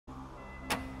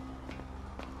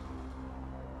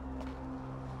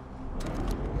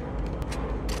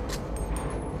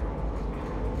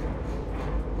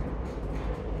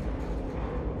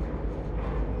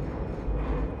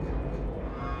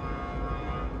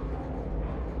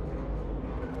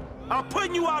I'm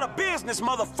putting you out of business,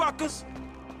 motherfuckers!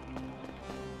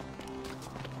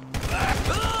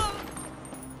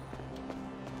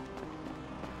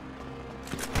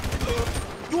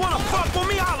 You wanna fuck with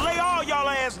me? I'll lay all y'all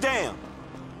ass down!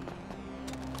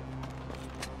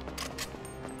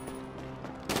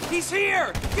 He's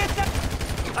here! Get that!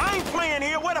 I ain't playing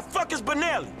here. Where the fuck is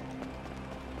Bonelli?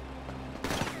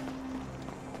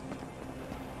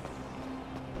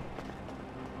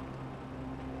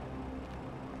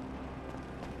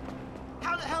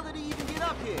 How the hell did he even get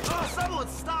up here? Oh, someone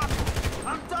stop him!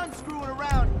 I'm done screwing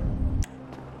around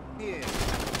here.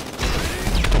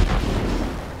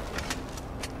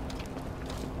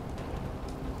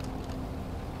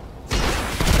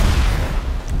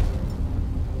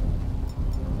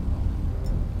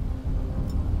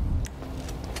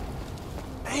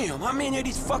 Damn, how many of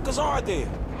these fuckers are there?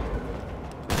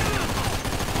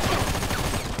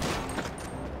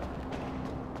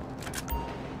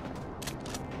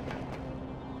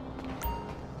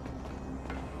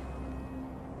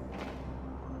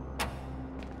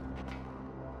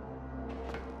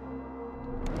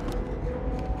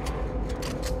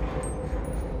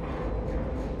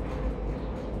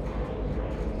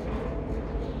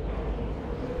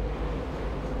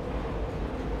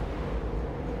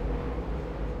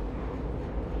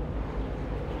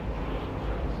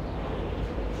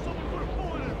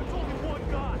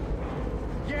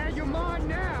 You're mine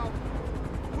now!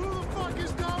 Who the fuck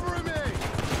is covering me?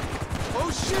 Oh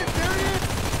shit, there he is!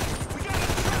 We gotta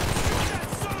shoot that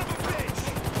son of a bitch!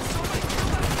 Somebody kill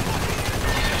that fucking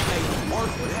Hey,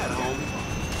 work for that, homie.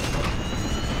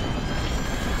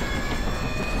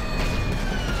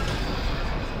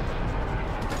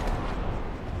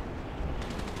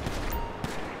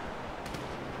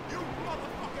 You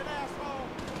motherfucking asshole!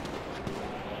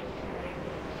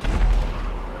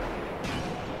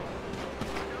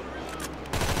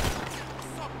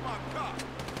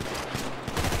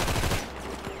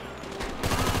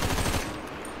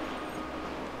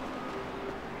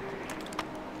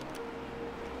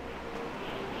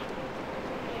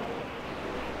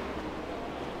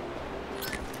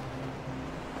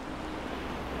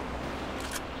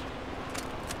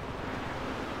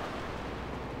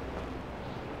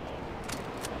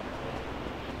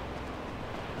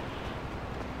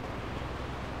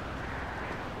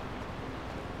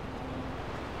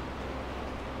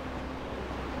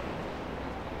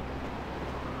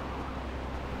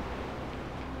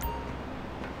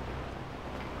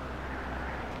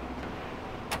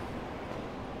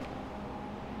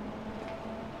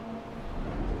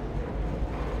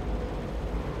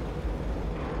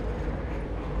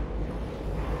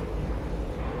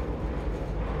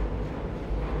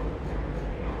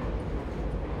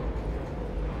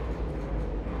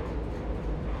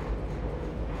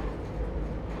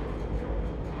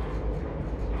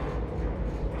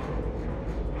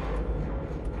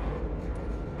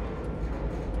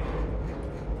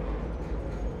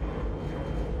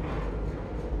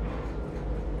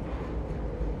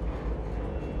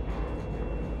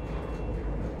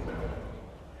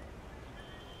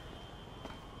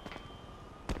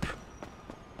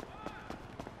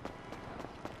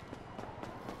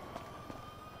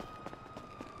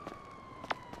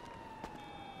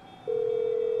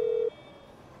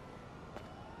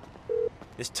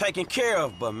 It's taken care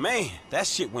of, but man, that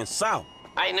shit went south.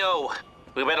 I know.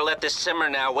 We better let this simmer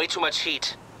now. Way too much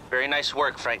heat. Very nice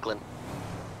work, Franklin.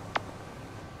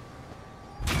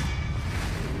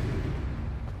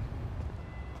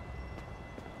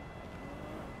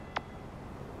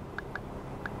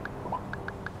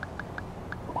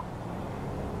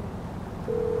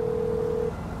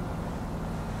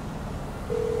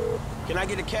 Can I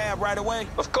get a cab right away?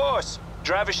 Of course.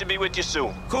 Driver should be with you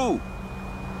soon. Cool.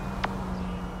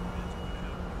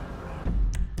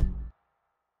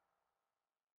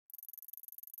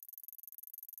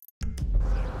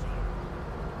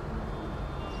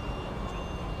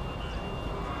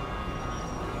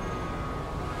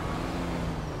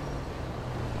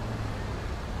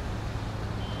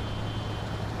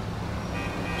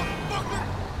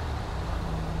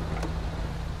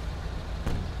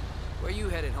 Where you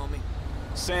headed, homie?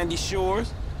 Sandy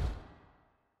Shores.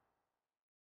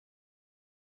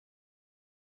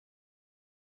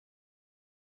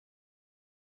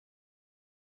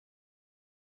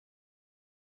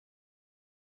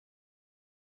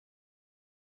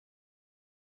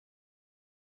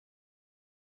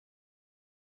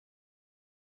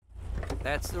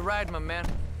 That's the ride, my man.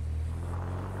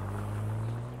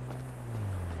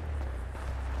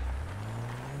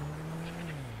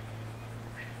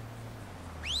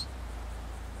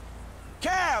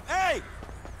 Cab, hey!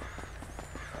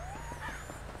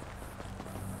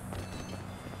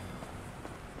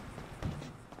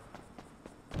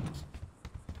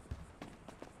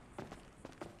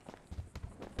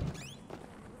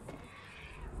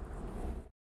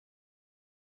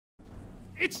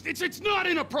 It's not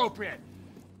inappropriate.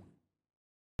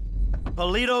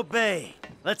 Paleto Bay.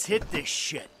 Let's hit this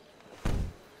shit.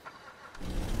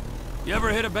 You ever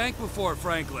hit a bank before,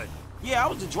 Franklin? Yeah, I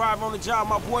was the driver on the job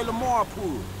my boy Lamar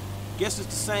pulled. Guess it's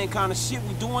the same kind of shit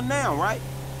we doing now, right?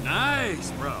 Nice,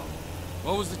 bro.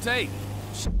 What was the take?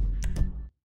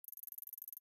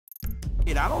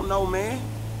 Shit, I don't know, man.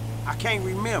 I can't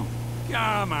remember.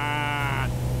 Come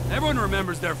on. Everyone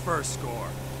remembers their first score.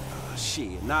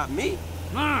 Shit, not me.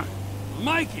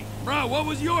 Mikey, bro, what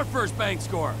was your first bank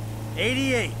score?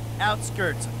 88,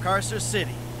 outskirts of Carcer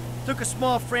City. Took a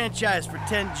small franchise for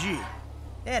 10G.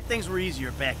 Yeah, things were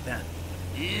easier back then.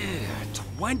 Yeah,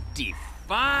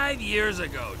 25 years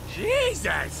ago.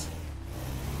 Jesus!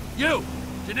 You,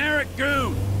 generic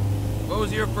goon. What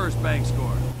was your first bank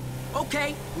score?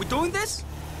 Okay, we're doing this?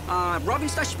 Robbing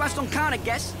such spots don't count, I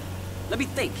guess. Let me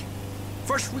think.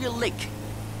 First real lick.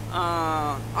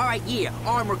 Alright, yeah,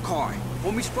 armored car.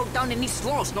 Homies broke down in East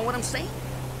Los, know what I'm saying?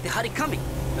 They had it coming.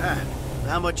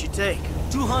 How much you take?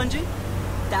 200?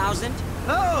 1,000?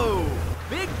 Oh,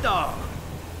 big dog.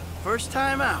 First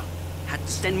time out. Had to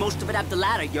send most of it up the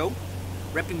ladder, yo.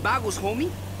 Repping Bagos, homie?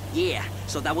 Yeah,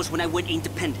 so that was when I went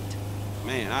independent.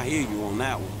 Man, I hear you on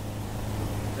that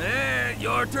one. Hey,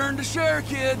 your turn to share,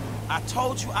 kid. I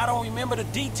told you I don't remember the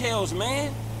details,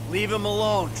 man. Leave him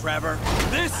alone, Trevor.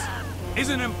 This is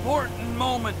an important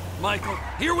moment, Michael.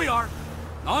 Here we are,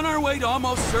 on our way to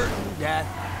almost certain death,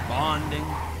 bonding,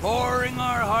 pouring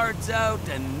our hearts out,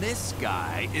 and this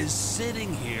guy is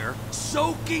sitting here,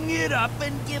 soaking it up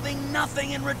and giving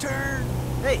nothing in return.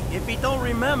 Hey, if he don't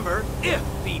remember... If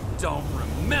he don't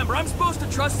remember, I'm supposed to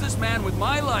trust this man with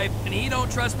my life, and he don't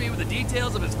trust me with the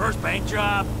details of his first bank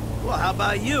job? Well, how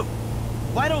about you?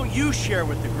 Why don't you share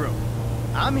with the group?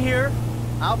 I'm here,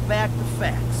 I'll back the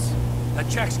facts. The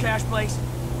checks cash place?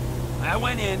 I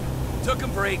went in, took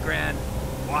him for $8 grand,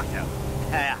 walked out.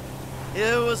 Yeah.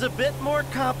 It was a bit more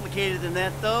complicated than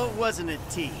that, though, wasn't it,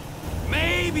 T?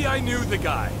 Maybe I knew the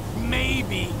guy.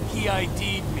 Maybe he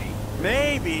ID'd me.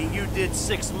 Maybe you did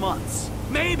 6 months.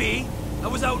 Maybe I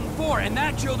was out in 4, and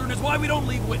that, children, is why we don't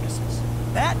leave witnesses.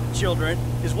 That, children,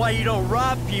 is why you don't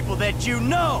rob people that you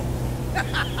know.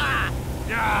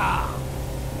 Ah.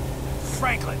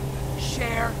 Franklin,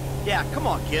 share? Yeah, come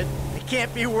on, kid. It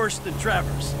can't be worse than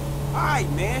Trevor's. All right,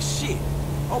 man, shit.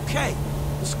 Okay,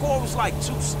 the score was like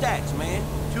 2 stacks, man.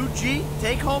 2G,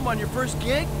 take home on your first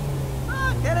gig?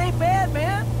 That ain't bad,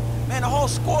 man. Man, the whole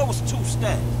score was 2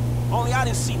 stacks. Only I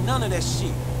didn't see none of that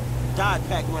shit. Dye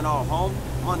pack went off, homie.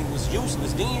 Money was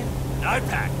useless then. Dye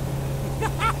pack?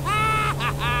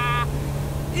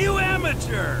 You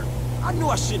amateur! I knew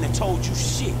I shouldn't have told you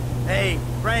shit. Hey,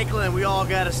 Franklin, we all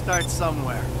gotta start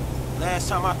somewhere. Last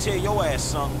time I tell your ass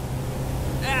something.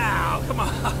 Ow, come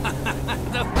on.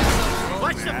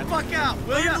 Watch the fuck out,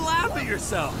 will Don't ya? laugh at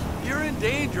yourself. You're in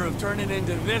danger of turning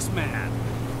into this man.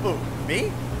 Who,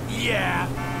 me? Yeah,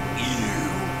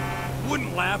 you.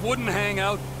 Wouldn't laugh, wouldn't hang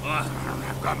out.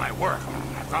 I've got my work,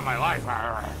 I've got my life,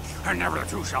 and never the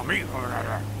two shall meet.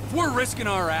 If we're risking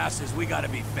our asses, we gotta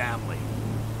be family.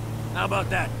 How about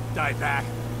that, die back?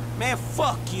 Man,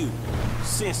 fuck you.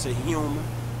 Sense of humor.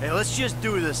 Hey, let's just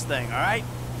do this thing, all right?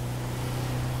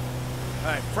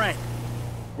 All right, Frank.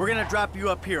 We're gonna drop you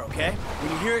up here, okay?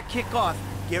 When you hear it kick off,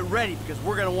 get ready, because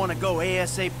we're gonna want to go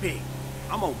ASAP.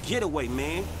 I'm on getaway,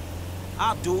 man.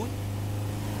 I'll do it.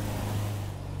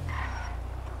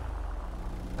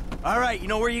 All right, you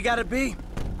know where you gotta be?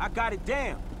 I got it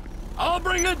down. I'll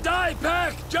bring a die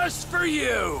pack just for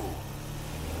you.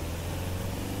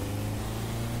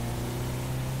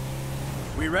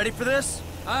 We ready for this?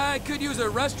 I could use a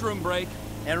restroom break.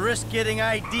 And risk getting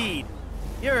ID'd.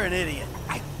 You're an idiot.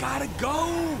 I gotta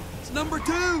go. It's number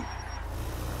 2.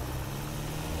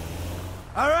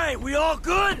 All right, we all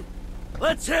good?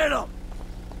 Let's hit 'em.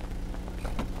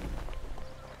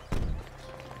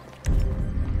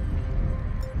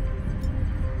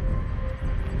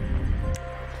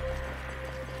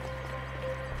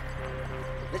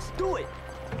 Let's do it.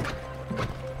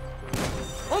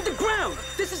 On the ground!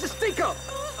 This is a stick-up!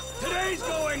 Today's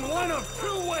going one of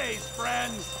 2 ways,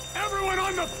 friends. Everyone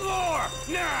on the floor,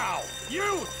 now!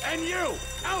 You and you,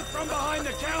 out from behind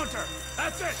the counter.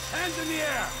 That's it, hands in the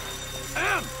air.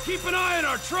 Em, keep an eye on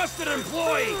our trusted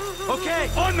employee. Okay.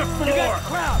 On the You got floor. the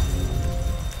crowd.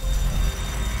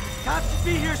 Cops will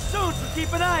be here soon, so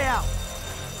keep an eye out.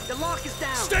 The lock is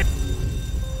down. Stay.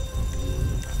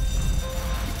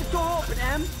 Keep the door open,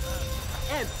 Em.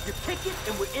 Em, you kick it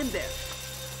and we're in there.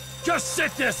 Just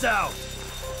sit this out.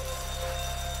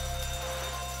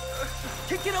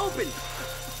 Kick it open.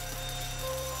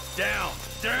 Down,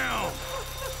 down.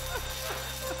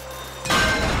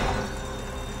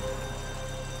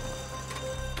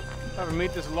 Ever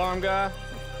meet this alarm guy?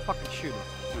 Fucking shoot him.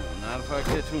 Not if I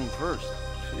get to him first.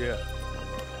 Yeah.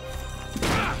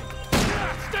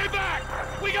 Stay back!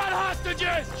 We got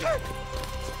hostages!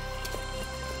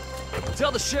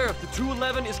 Tell the sheriff the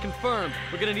 211 is confirmed.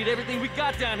 We're gonna need everything we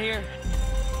got down here.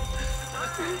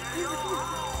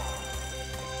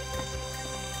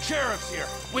 Sheriff's here.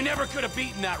 We never could have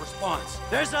beaten that response.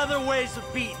 There's other ways of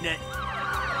beating it.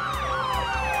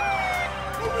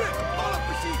 Move in! Follow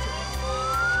procedure!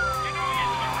 You know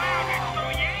you're surrounded, so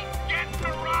you ain't getting a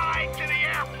ride to the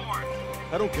airport.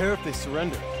 I don't care if they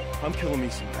surrender. I'm killing me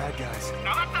some bad guys.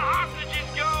 Now let the hostages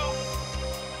go!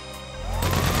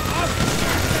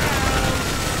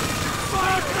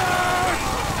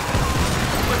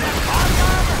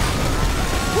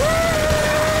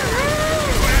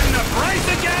 When the price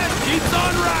of gas keeps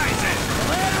on rising!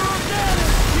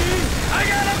 I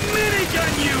got a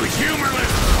minigun, you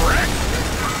humorless prick!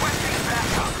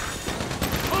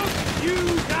 Hope you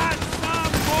got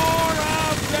some more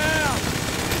of them!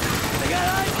 They got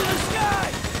eyes in the sky!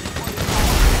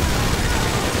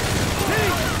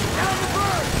 Pete! Down the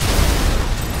bird!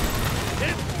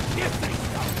 If they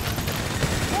stop!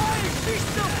 Why is she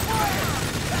still firing?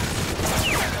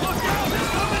 Look out!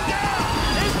 It's coming down!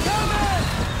 It's coming!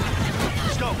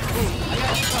 Let's go. Move. I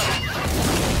got you covered.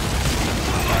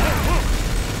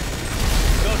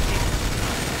 Go, Keith.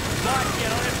 Not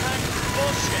yet. I don't have time for this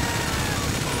bullshit.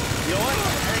 You know what? I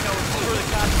think I would throw the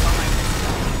cops behind me.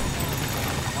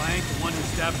 I ain't the one who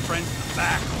stabbed friends in the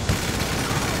back.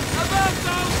 How about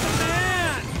those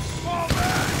demands? Fall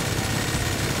back!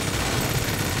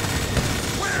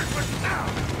 Where's the now?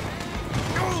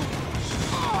 Go!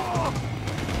 Oh!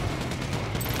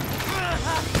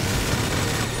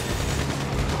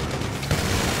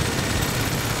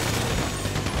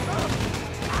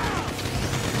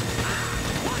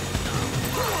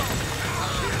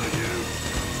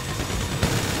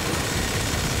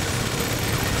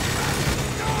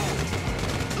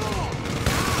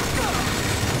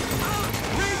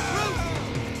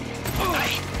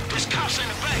 Hey, there's cops in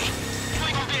the bay. You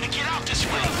ain't gonna be able to get out this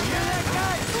way. You hear that,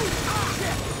 guys?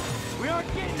 Shit. We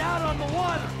aren't getting out on the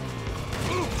water.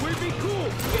 We'd be cool.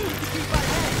 We need to keep our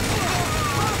heads.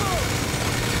 Bravo!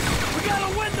 We got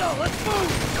a window. Let's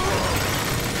move.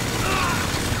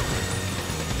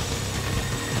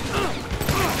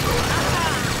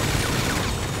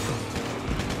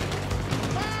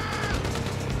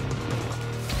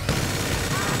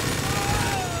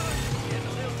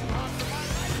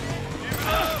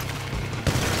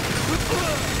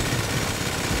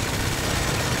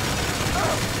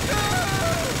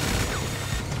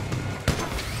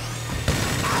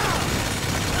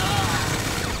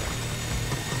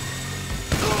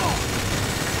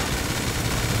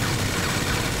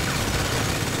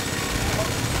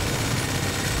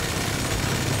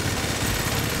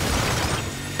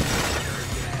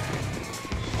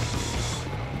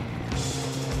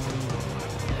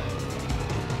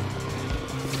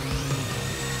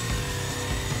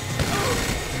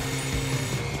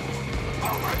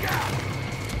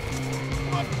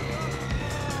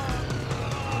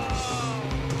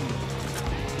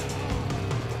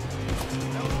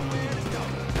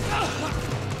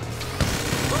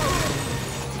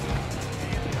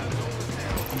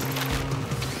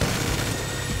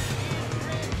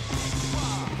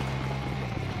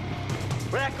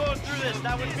 We're not going through this,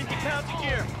 not with 50 pounds of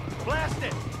gear. Blast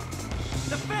it!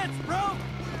 The fence, bro!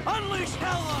 Unleash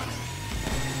hell on it!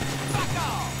 Fuck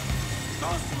off!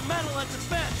 Throw some metal at the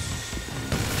fence!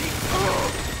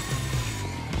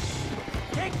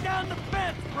 Take down the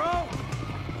fence, bro!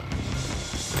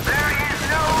 There is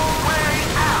no way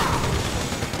out!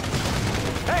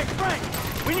 Hey, Frank!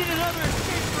 We need another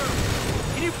escape route!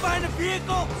 Can you find a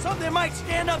vehicle? Something that might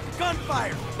stand up to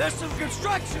gunfire. There's some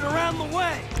construction around the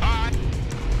way. Alright.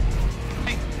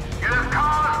 You have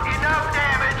caused enough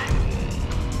damage.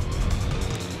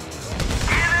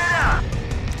 Give it up!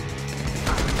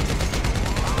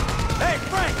 Hey,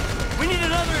 Frank! We need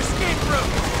another escape route.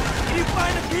 Can you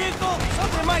find a vehicle?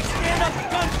 Something that might stand up to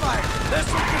gunfire. There's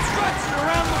some construction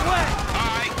around the way.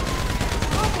 Alright.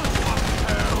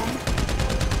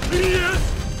 Yes!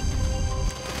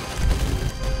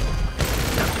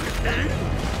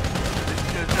 This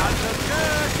does not look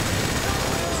good.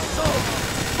 So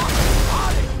fucking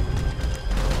hot.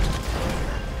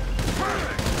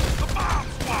 The bomb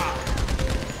squad!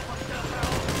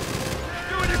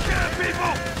 Do what you can,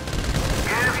 people!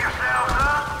 Give yourselves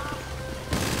up.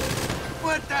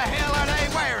 What the hell are they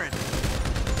wearing?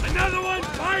 Another one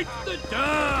bites the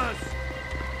dust!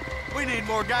 We need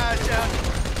more guys down.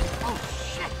 Oh,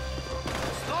 shit.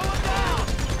 Slow them down.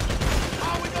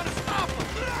 How are we gonna stop them?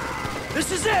 This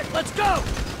This is it! Let's go!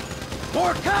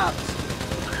 More cops!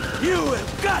 You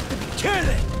have got to be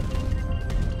kidding!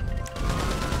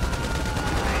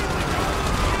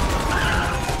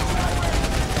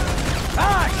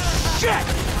 Ah, shit!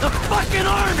 The fucking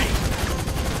army!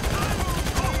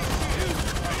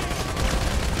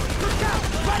 Look out!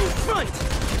 Right in front!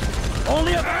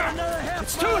 Only about another half.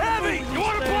 It's too heavy! You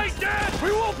wanna play dead?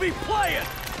 We won't be playing!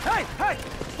 Hey, hey!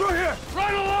 Through here!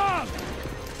 Right along!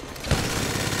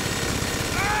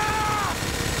 Ah!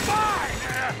 Fine!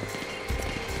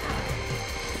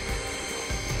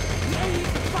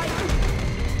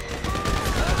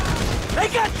 They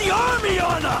got the army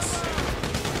on us!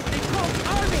 They called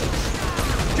army!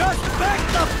 Just back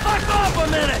the fuck off a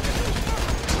minute!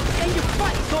 And your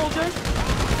butt, soldiers!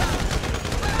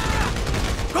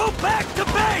 Go back to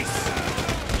base!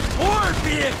 More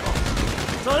vehicles!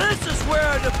 So this is where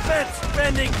our defense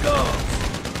spending goes!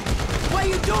 What are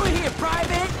you doing here,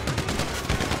 Private?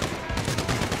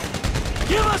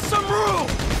 Give us some room!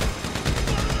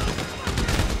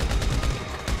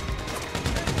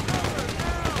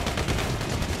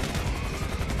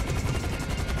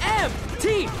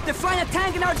 They're flying a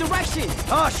tank in our direction!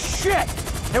 Oh, shit!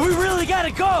 And we really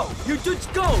gotta go! You dudes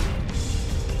go!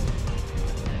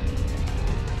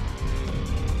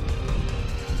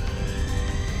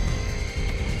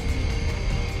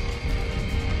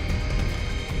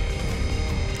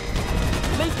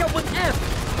 Link up with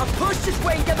F! I'll push this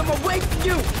way and get them away from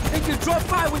you! Then you draw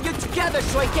fire when you're together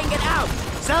so I can't get out!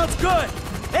 Sounds good!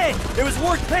 Hey, it was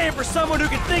worth paying for someone who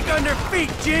can think on their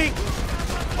feet, G!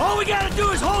 All we gotta do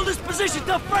is hold this position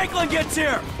till Franklin gets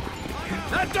here!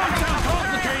 That don't sound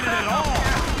complicated at all!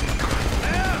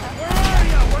 Yeah, where are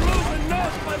you? We're losing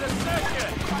notes by the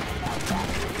second!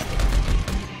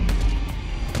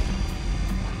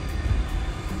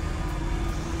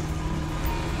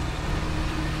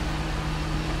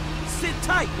 Sit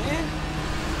tight, man.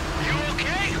 You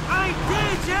okay? I ain't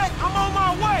dead yet. I'm on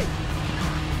my way.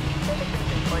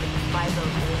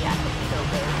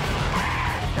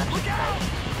 Look out!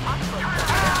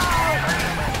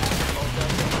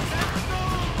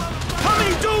 How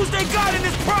many dudes they got in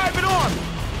this private army?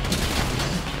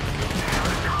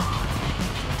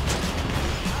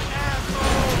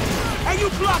 Hey, you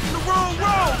blocking the wrong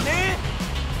road, man!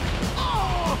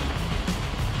 Oh.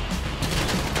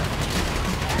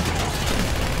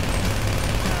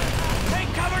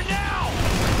 Take cover now!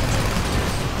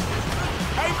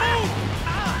 Hey, move!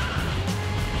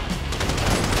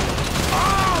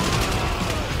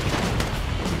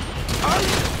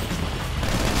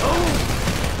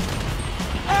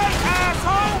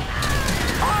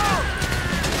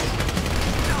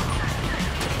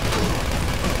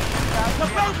 The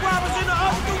bank robbers in the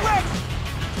other direction!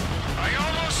 Are you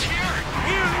almost here?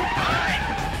 Here! Fine!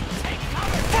 Take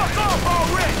cover! Fuck off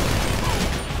already!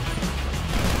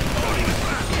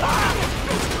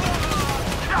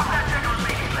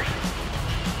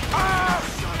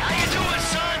 How you doing,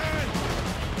 son?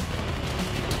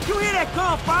 You hear that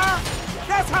gunfire?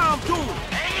 That's how I'm doing!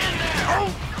 Hang in there! Oh.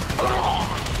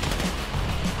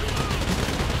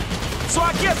 So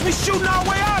I guess we shooting our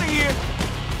way out of here!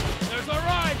 There's a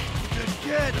ride! Good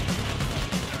kid!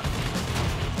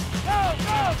 Go,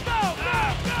 go, go, go,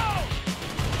 go!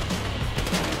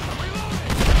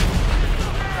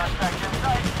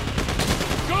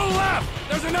 Go left!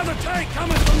 There's another tank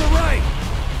coming from the right!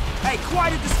 Hey,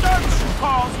 quite a disturbance you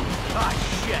caused! Ah,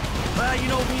 shit! Well, you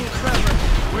know me and Trevor.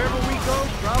 Wherever we go,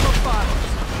 drama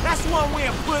follows. That's one way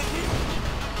of putting it.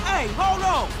 Hey, hold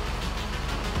on!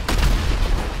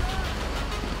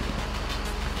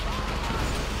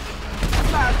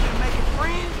 That's how I've been making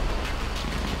friends.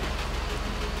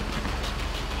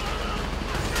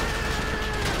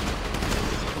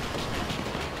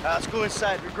 Let's go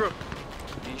inside, regroup.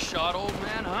 You shot, old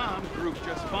man, huh? I'm grouped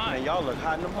just fine. Man, y'all look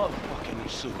hot in the motherfucker in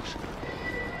these suits.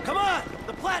 Come on!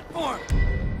 The platform!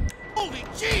 Holy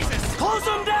Jesus! Close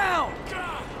them down!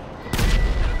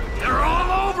 They're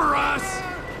all over us!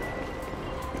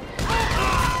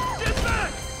 Get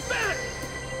back! Back!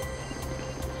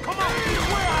 Come on, to the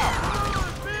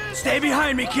warehouse! Stay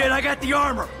behind me, kid. I got the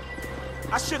armor.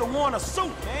 I should have worn a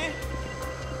suit, man.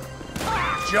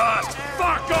 Just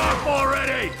fuck off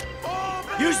already!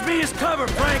 Use me as cover,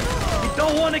 Frank. You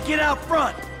don't want to get out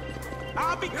front.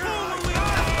 I'll be cool when we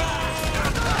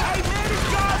Hey, man, these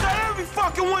guys are every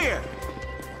fucking where.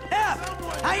 F,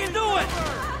 how you doing?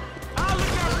 I'll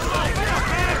look out for myself,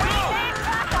 man.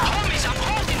 Homies, I'm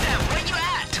holding them. Where you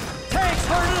at? Tanks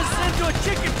herding us into a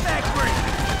chicken factory.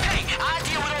 Hey, I'll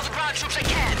deal with all the ground troops I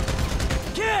can.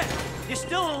 Kid, you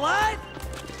still alive?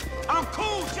 I'm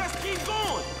cool, just keep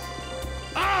going.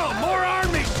 Oh, more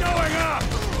army showing up!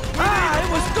 Ah, it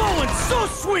So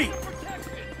sweet!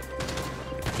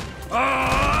 Go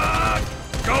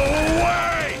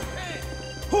away!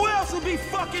 Who else will be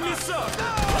fucking this up?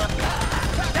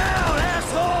 Down,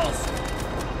 assholes!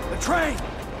 The train!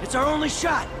 It's our only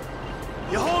shot!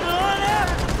 You holding on there?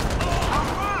 All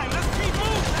right, let's keep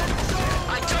moving!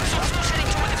 I took some fools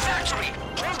heading toward the factory.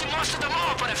 Holding most of them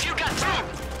off, but a few got through.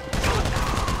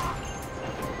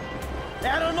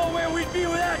 I don't know where we'd be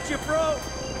without you, bro.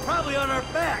 Probably on our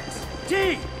backs.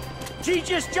 G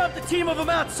just jumped a team of them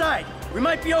outside. We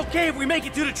might be okay if we make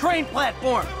it to the train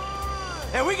platform.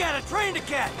 And we got a train to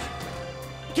catch.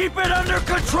 Keep it under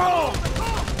control.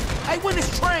 Hey, when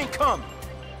does train come?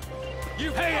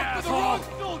 You hey, asshole!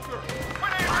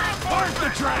 Where's the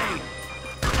train?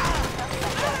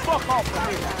 Fuck off from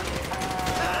here.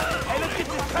 Hey, let's get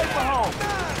this paper home.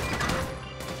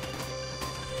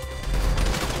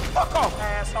 Fuck off,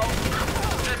 asshole.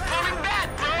 They're pulling back,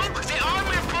 bro. The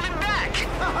army are pulling back.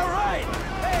 All right.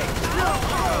 Hey, no,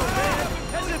 man.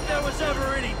 As if there was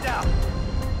ever any doubt.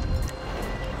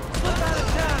 Slip out of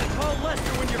town and call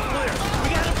Lester when you're clear. We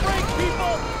got a break,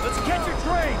 people. Let's catch a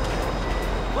train.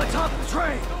 Let's hop the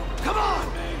train. Come on.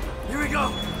 Here we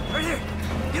go. Right here.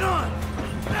 Get on.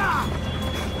 Ah.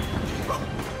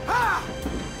 Ah.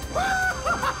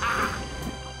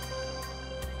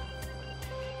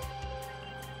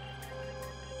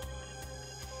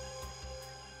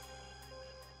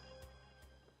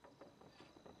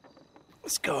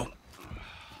 Let's go.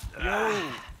 Yo.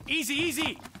 Easy,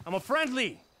 easy. I'm a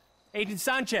friendly. Agent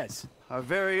Sanchez. Our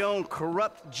very own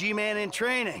corrupt G-man in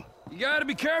training. You gotta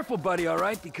be careful, buddy, all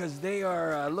right? Because they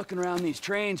are looking around these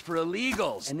trains for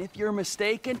illegals. And if you're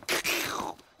mistaken,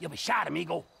 you'll be shot,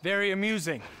 amigo. Very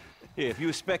amusing. Yeah, if you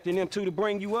expecting them two to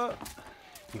bring you up,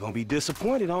 you're gonna be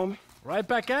disappointed, homie. Right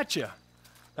back at you.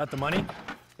 Got the money?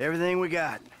 Everything we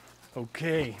got.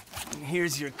 Okay.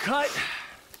 Here's your cut.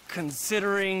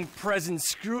 Considering present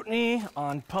scrutiny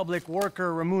on public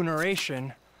worker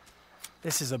remuneration,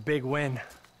 this is a big win.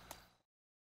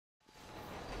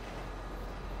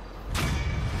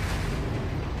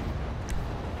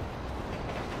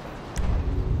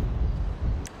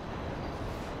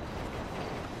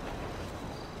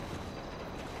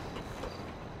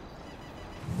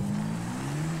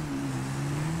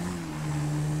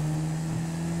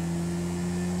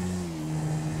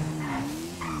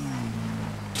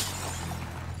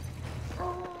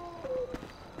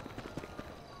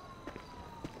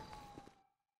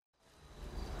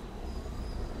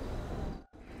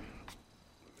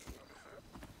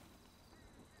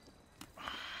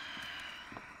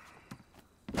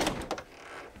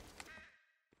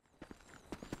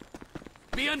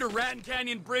 Be under Raton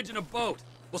Canyon Bridge in a boat.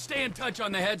 We'll stay in touch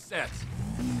on the headsets.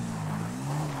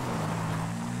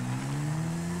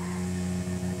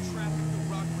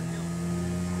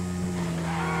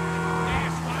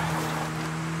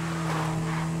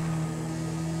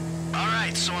 All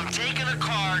right, so I'm taking a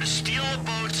car to steal a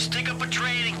boat, stick up a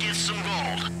train, and get some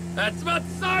gold. That's about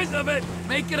the size of it.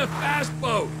 Make it a fast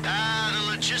boat. The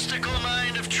logistical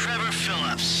mind of Trevor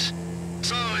Phillips.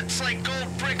 So it's like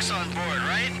gold bricks on board,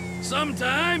 right?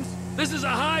 Sometimes. This is a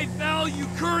high-value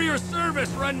courier service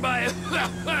run by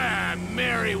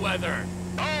Merryweather.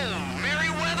 Oh,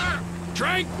 Merryweather?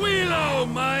 Tranquilo,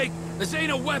 Mike. This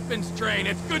ain't a weapons train.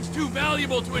 It's goods too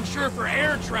valuable to insure for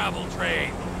air travel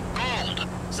trade. Gold.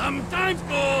 Sometimes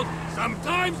gold,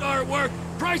 sometimes artwork,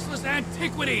 priceless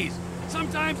antiquities.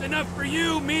 Sometimes enough for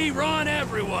you, me, Ron,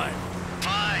 everyone.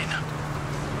 Fine.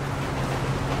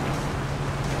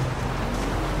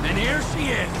 And here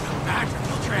she is, the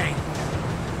magical train.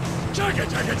 Chugga,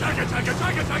 chugga, chugga, chugga,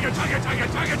 chugga, chugga, chugga, chugga,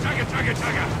 chugga, chugga, chugga,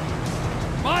 chugga.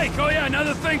 Mike, oh yeah,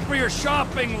 another thing for your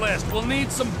shopping list. We'll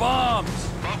need some bombs.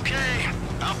 Okay.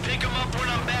 I'll pick them up when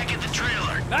I'm back at the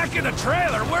trailer. Back in the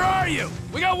trailer? Where are you?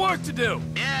 We got work to do.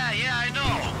 Yeah, I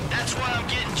know. That's why I'm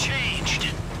getting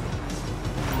changed.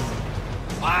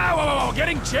 Wow, whoa,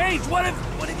 getting changed? What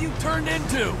have you turned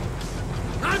into?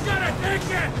 I've got a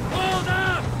ticket! Hold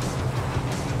up!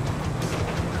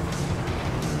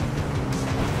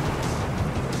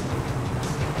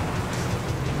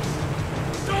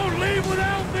 Don't leave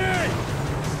without me!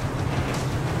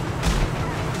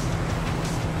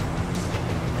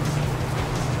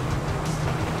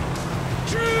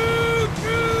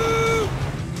 Choo-choo!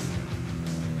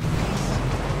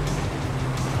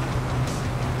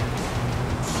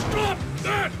 Stop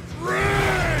that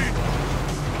train!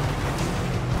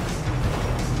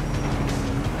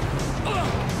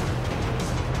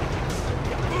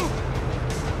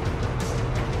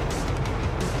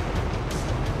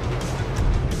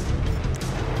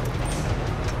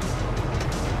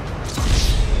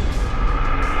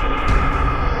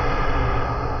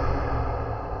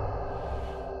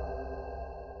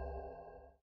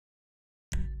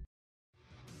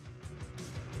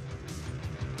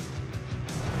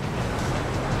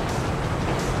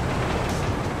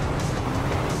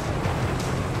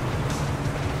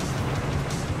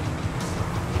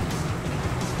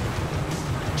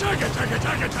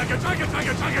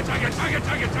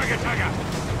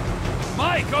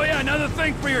 Mike, oh yeah, another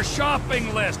thing for your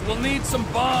shopping list. We'll need some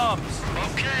bombs.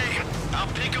 Okay, I'll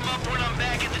pick them up when I'm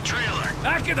back at the trailer.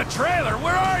 Back at the trailer?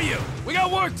 Where are you? We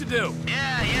got work to do.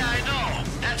 Yeah, I know.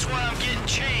 That's why I'm getting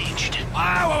changed.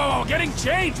 Whoa, getting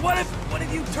changed? What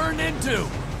have you turned into?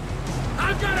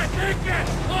 I've got a ticket!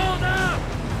 Hold up!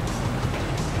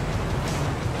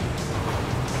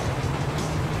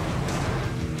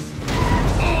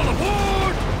 All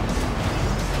aboard!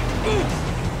 Ooh.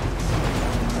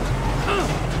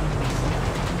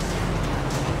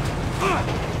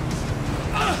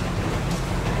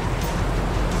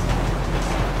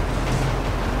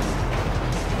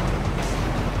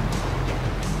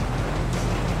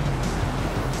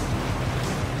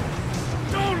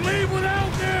 Don't leave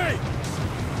without me!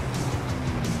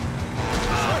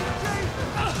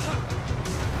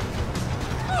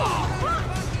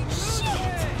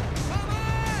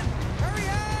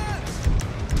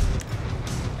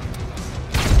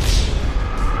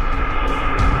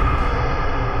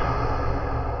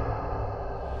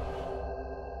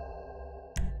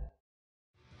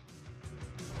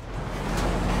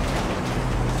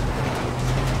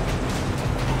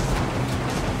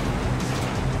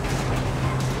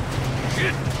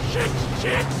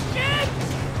 Shit!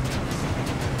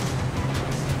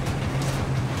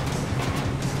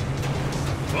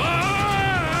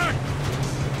 Fuck!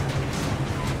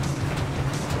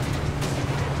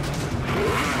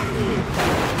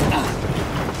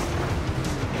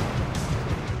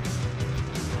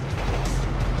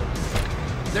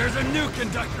 There's a new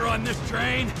conductor on this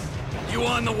train. You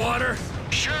on the water?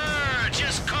 Sure,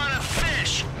 just caught a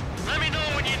fish. Let me know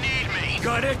when you need me.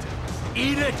 Got it?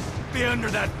 Eat it? Be under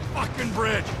that fucking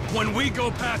bridge. When we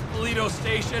go past Polito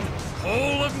Station,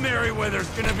 whole of Merryweather's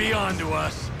gonna be onto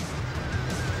us.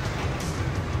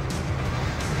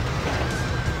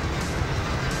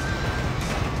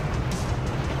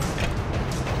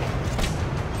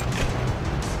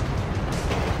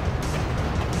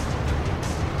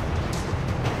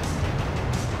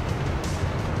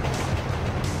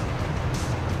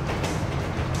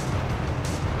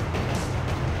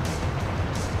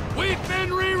 We've been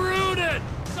rerouted!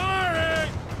 Sorry!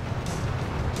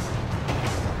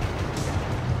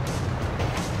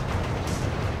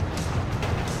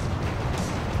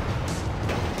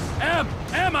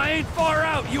 Em, I ain't far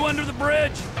out. You under the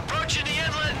bridge? Approaching the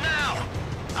inlet now.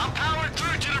 I'm powered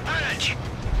through to the bridge.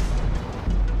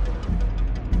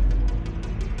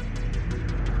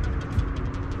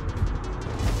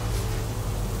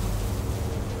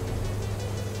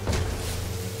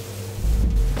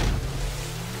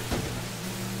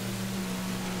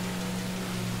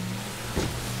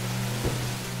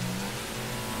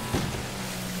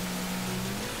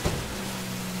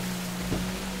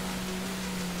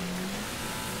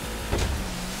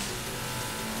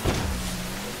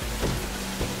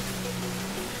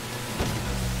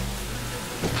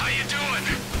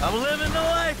 I'm living the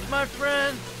life, my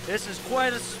friend. This is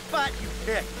quite a spot you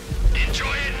picked. Enjoy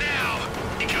it now,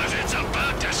 because it's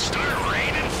about to start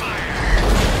raining fire.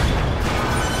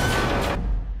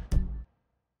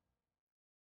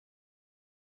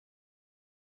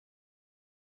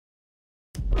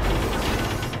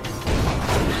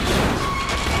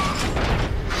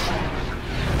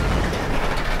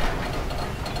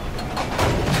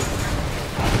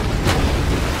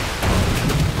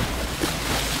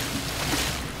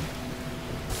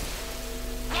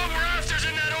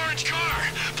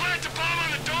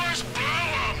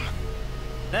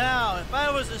 Now, if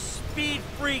I was a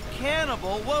speed-free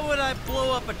cannibal, what would I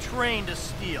blow up a train to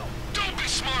steal? Don't be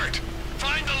smart.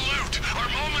 Find the loot. Our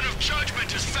moment of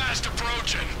judgment is fast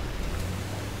approaching.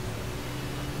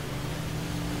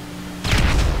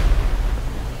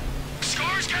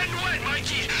 Score's getting wet,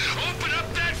 Mikey. Open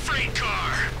up that freight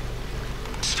car.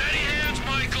 Steady hands,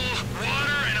 Michael.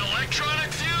 Water and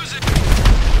electronic fuses.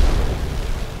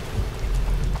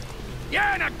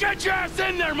 Yeah, now get your ass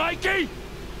in there, Mikey!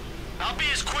 I'll be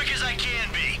as quick as I can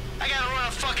be. I gotta run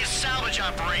a fucking salvage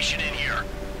operation in here.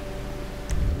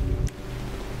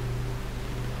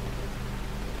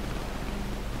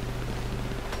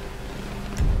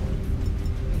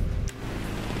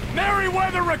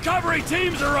 Merryweather recovery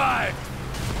teams arrived!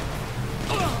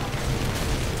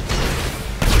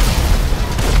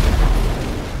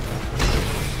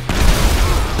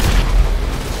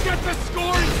 Get the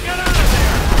score and get out of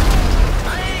there!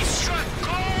 I ain't struck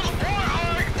gold or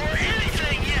art or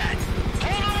anything yet.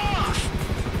 Hold them off!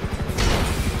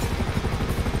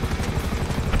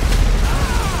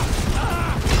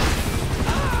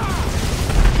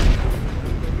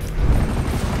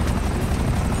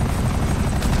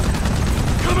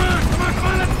 Come on,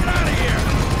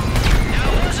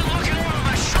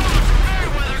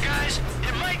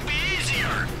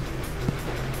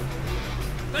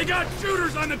 They got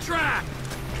shooters on the track!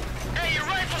 Hey, your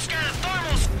rifle's got a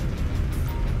thermal...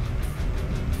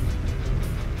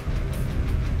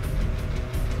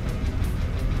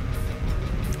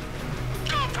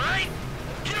 scope, right?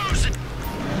 Use it!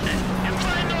 And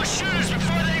find those shooters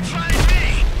before they find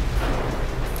me!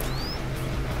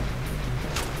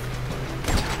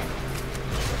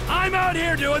 I'm out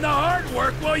here doing the hard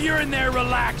work while you're in there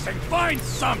relaxing. Find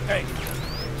something!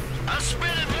 I'm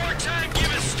spending more time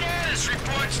giving status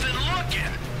reports than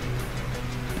looking.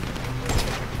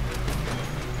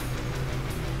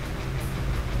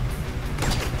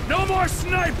 No more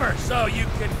sniper, so you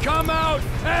can come out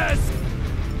as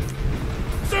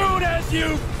soon as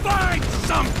you find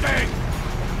something!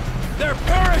 They're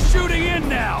parachuting in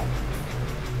now!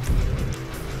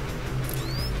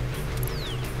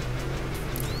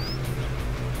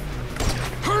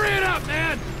 Hurry it up,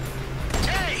 man!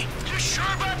 Hey, you sure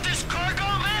about this cargo,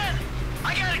 man?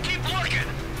 I gotta keep looking.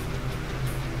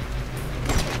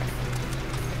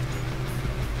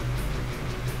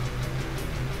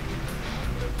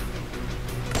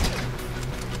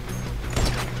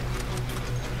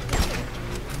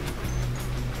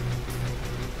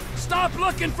 Stop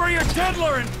looking for your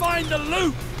tiddler and find the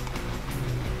loot!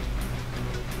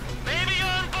 Baby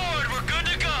on board, we're good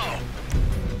to go.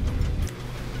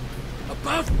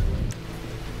 About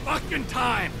fucking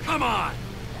time, come on!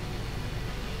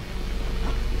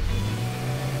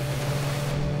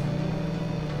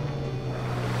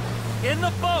 In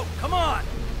the boat, come on!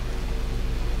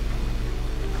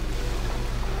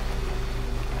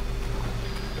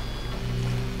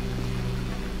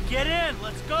 Get in,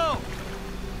 let's go!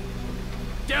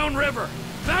 Downriver!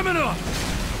 Seminole!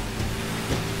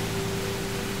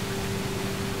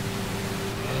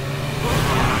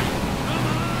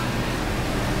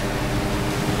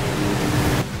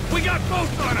 We got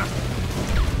boats on us!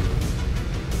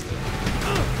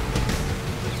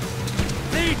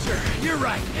 Nature, you're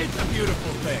right. It's a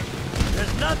beautiful thing.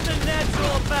 There's nothing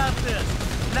natural about this.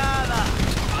 Nada.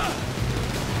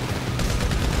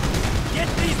 Get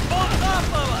these boats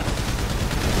off of us!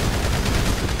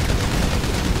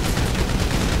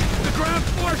 The ground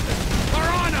forces are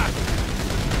on us!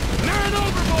 Man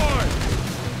overboard!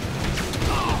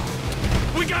 Oh,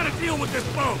 we gotta deal with this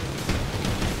boat!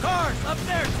 Cars, up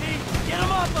there, T! Get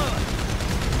them off of us!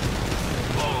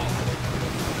 Oh.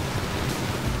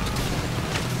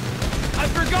 I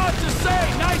forgot to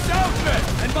say, nice outfit!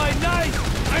 And by nice,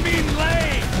 I mean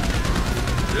lame!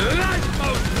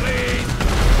 Lifeboat, please!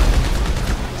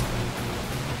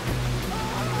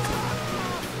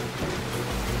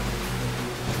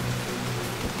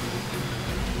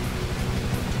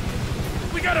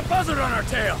 We got a buzzard on our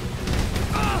tail!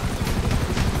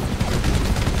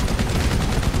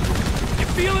 You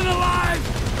feeling alive?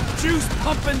 Juice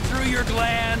pumping through your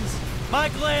glands? My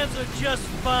glands are just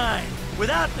fine.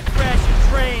 Without the crashing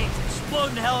trains,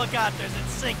 exploding helicopters, and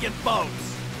sinking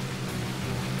boats.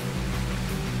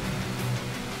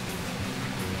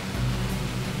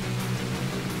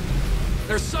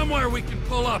 There's somewhere we can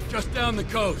pull up just down the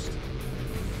coast.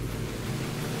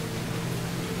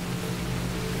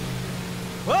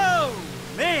 Whoa!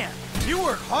 Man, you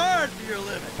work hard for your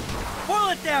living. Boil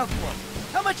it down for me.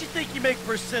 How much you think you make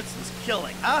per senseless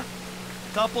killing, huh?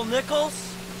 Couple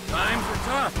nickels? Times are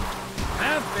tough.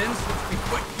 Have been since we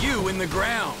put you in the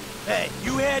ground. Hey,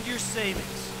 you had your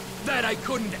savings. That I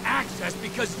couldn't access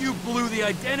because you blew the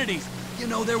identities. You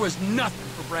know, there was nothing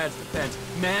for Brad's defense.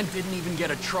 Man didn't even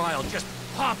get a trial, just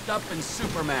popped up in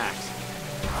Supermax.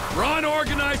 Ron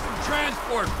organized some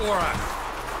transport for us.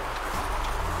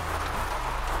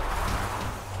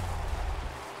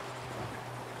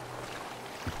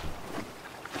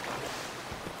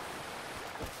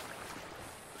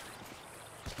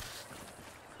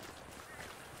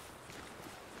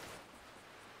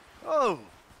 Oh,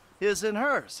 his and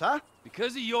hers, huh?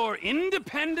 Because of your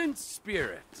independent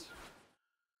spirit.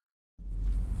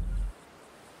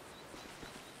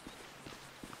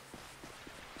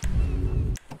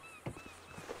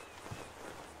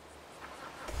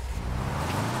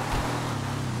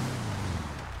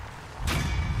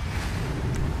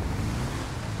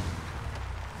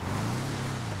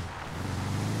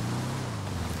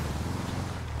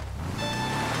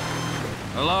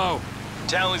 Hello.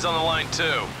 Townley's on the line,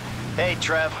 too. Hey,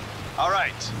 Trev. All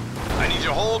right. I need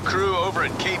your whole crew over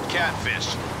at Cape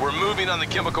Catfish. We're moving on the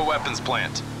chemical weapons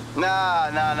plant. Nah.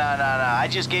 I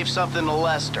just gave something to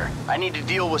Lester. I need to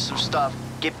deal with some stuff.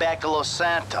 Get back to Los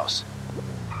Santos.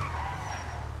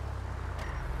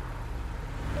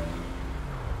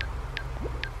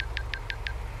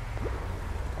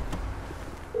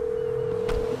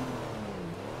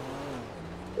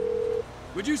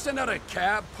 Would you send out a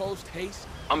cab post-haste?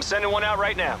 I'm sending one out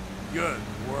right now. Good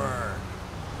work.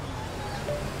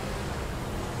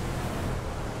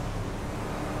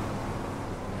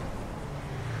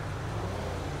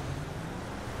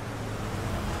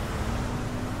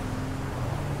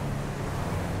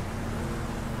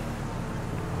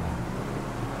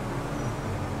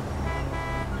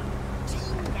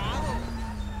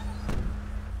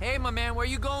 Hey, my man, where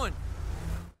you going?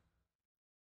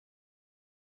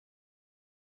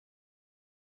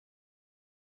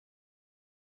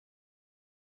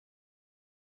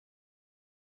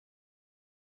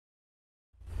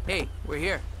 Hey, we're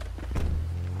here.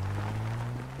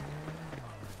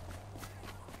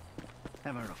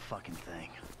 Haven't heard a fucking thing.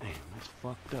 Damn, that's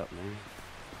fucked up, man.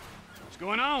 What's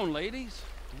going on, ladies?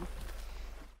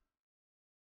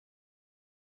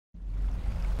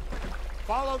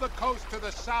 Follow the coast to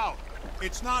the south.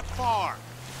 It's not far.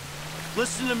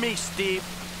 Listen to me, Steve.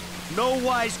 No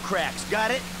wisecracks,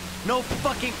 got it? No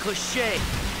fucking cliché.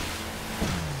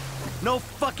 No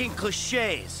fucking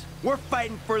cliches. We're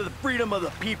fighting for the freedom of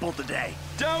the people today.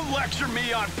 Don't lecture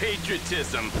me on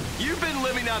patriotism. You've been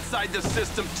living outside the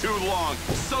system too long.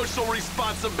 Social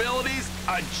responsibilities,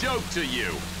 a joke to you.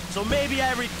 So maybe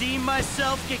I redeem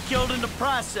myself, get killed in the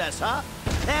process, huh?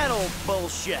 That old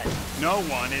bullshit. No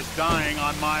one is dying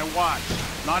on my watch.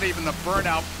 Not even the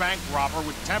burnout bank robber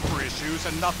with temper issues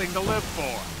and nothing to live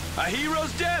for. A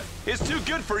hero's death is too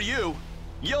good for you.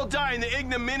 You'll die in the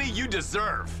ignominy you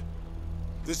deserve.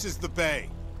 This is the bay.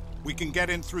 We can get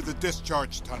in through the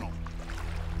discharge tunnel.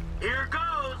 Here goes!